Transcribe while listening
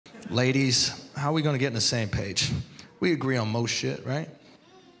Ladies, how are we gonna get on the same page? We agree on most shit, right?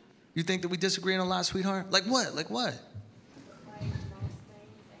 You think that we disagree on a lot, sweetheart? Like what? Like what?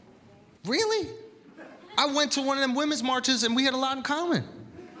 Really? I went to one of them women's marches and we had a lot in common.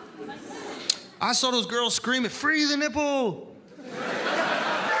 I saw those girls screaming, "Free the nipple!"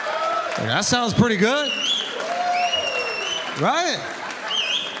 That sounds pretty good. Right?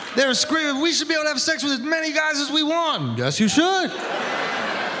 They were screaming, "We should be able to have sex with as many guys as we want." Yes, you should.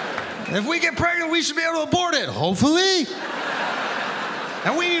 If we get pregnant, we should be able to abort it. Hopefully.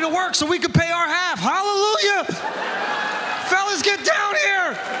 And we need to work so we can pay our half. Hallelujah. Fellas, get down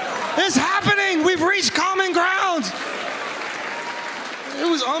here. It's happening. We've reached common ground. It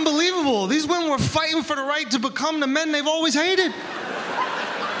was unbelievable. These women were fighting for the right to become the men they've always hated.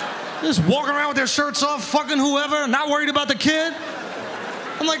 Just walking around with their shirts off, fucking whoever, not worried about the kid.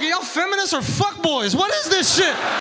 I'm like, are y'all feminists or fuckboys? What is this shit?